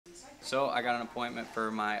So I got an appointment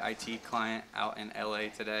for my IT client out in LA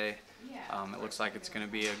today. It looks like it's going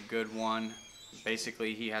to be a good one.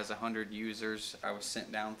 Basically, he has 100 users. I was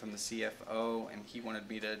sent down from the CFO and he wanted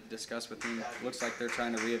me to discuss with him. Looks like they're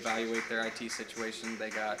trying to reevaluate their IT situation. They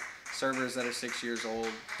got servers that are 6 years old,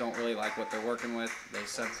 don't really like what they're working with. They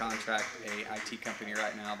subcontract a IT company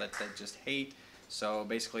right now that they just hate. So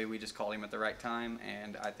basically we just called him at the right time,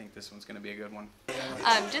 and I think this one's going to be a good one.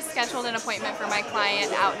 Just scheduled an appointment for my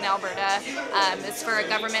client out in Alberta. It's for a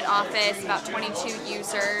government office, about 22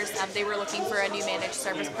 users. They were looking for a new managed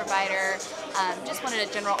service provider. Just wanted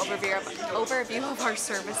a general overview of our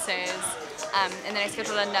services. And then I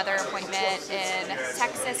scheduled another appointment in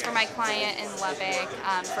Texas for my client in Lubbock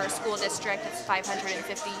for a school district. It's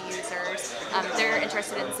 550 users. They're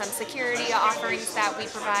interested in some security offerings that we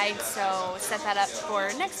provide, so set that up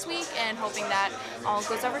for next week and hoping that all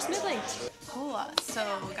goes over smoothly. Cool. So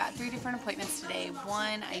we got 3 different appointments today.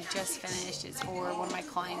 One I just finished is for one of my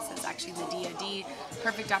clients that's actually the DoD.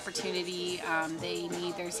 Perfect opportunity. They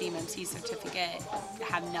need their CMMC certificate,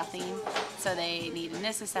 have nothing, so they need a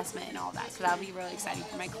NIST assessment and all that. So that'll be really exciting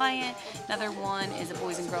for my client. Another one is a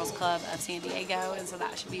Boys and Girls Club of San Diego, and so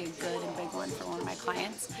that should be a good and big one for one of my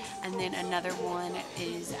clients. And then another one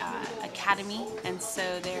is Academy, and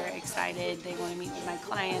so they're excited. They want to meet with my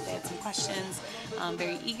client. They had some questions.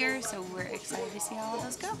 Very eager, so we're excited to see how all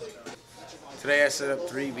those go. Today I set up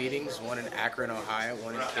 3 meetings, one in Akron, Ohio,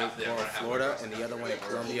 one in Cape Coral, Florida, and the other one in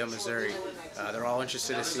Columbia, Missouri. They're all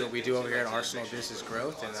interested to see what we do over here at Arsenal Business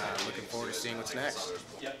Growth, and looking forward to seeing what's next.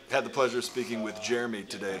 Had the pleasure of speaking with Jeremy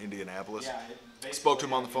today in Indianapolis. Spoke to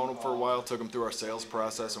him on the phone for a while, took him through our sales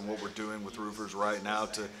process and what we're doing with roofers right now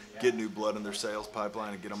to get new blood in their sales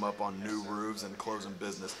pipeline and get them up on new roofs and closing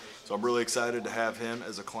business. So I'm really excited to have him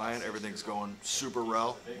as a client. Everything's going super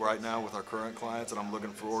well right now with our current clients, and I'm looking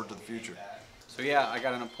forward to the future. So yeah, I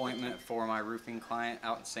got an appointment for my roofing client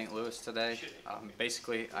out in St. Louis today.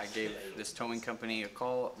 Basically, I gave this towing company a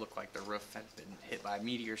call. It looked like the roof had been hit by a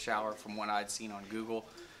meteor shower from what I'd seen on Google.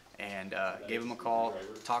 And gave him a call,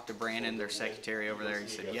 talked to Brandon, their secretary over there. He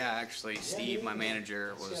said, yeah, actually, Steve, my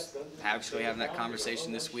manager, was actually having that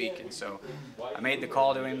conversation this week. And so I made the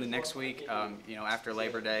call to him the next week. You know, after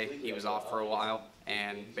Labor Day, he was off for a while.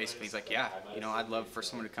 And basically he's like, yeah, you know, I'd love for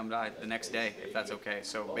someone to come by the next day, if that's okay.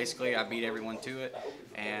 So basically I beat everyone to it,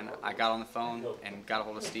 and I got on the phone and got a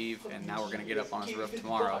hold of Steve, and now we're going to get up on his roof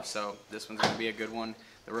tomorrow. So this one's going to be a good one.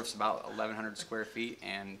 The roof's about 1,100 square feet,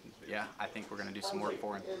 and yeah, I think we're going to do some work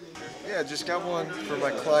for him. Yeah, just got one for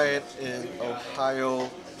my client in Ohio.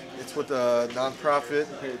 It's with a nonprofit,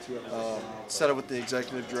 set up with the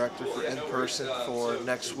executive director for in-person for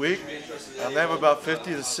next week. They have about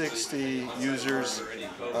 50 to 60 users.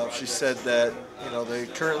 She said that, you know, they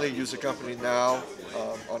currently use a company now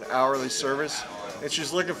on hourly service, and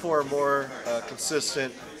she's looking for a more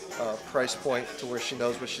consistent price point to where she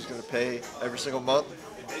knows what she's going to pay every single month.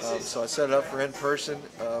 So I set it up for in-person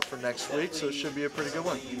for next week, so it should be a pretty good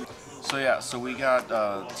one. So yeah, so we got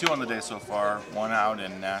 2 on the day so far, one out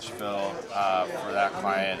in Nashville for that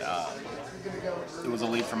client. It was a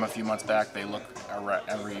lead from a few months back. They look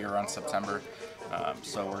every year on September.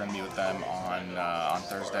 So we're going to meet with them on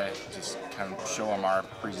Thursday, just kind of show them our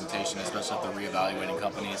presentation, especially if they're reevaluating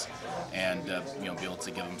companies, and you know, be able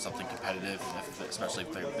to give them something competitive, especially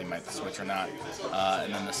if they might switch or not.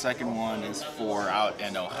 And then the second one is for out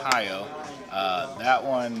in Ohio. That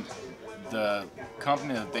one, the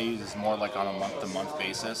company that they use is more like on a month-to-month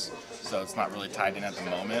basis, so it's not really tied in at the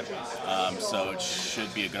moment. So it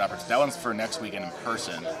should be a good opportunity. That one's for next weekend in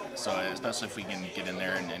person, so especially if we can get in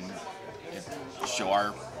there and show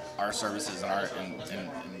our services and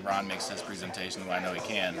Ron makes his presentation, I know he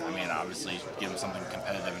can. I mean, obviously give him something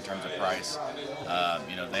competitive in terms of price.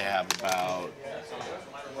 You know, they have about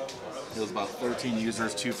 13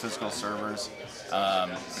 users, 2 physical servers,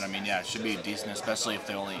 and I mean, yeah, it should be decent, especially if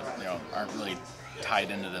they only, you know, aren't really tied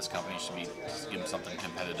into this company. Should be just give them something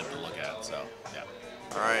competitive to look at. So yeah.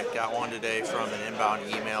 All right, got one today from an inbound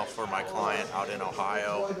email for my client out in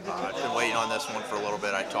Ohio. I've been waiting on this one for a little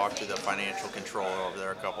bit. I talked to the financial controller over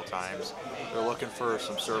there a couple times. They're looking for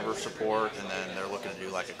some server support, and then they're looking to do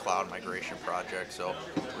like a cloud migration project. So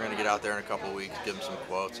we're going to get out there in a couple of weeks, give them some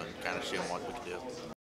quotes, and kind of show them what we can do.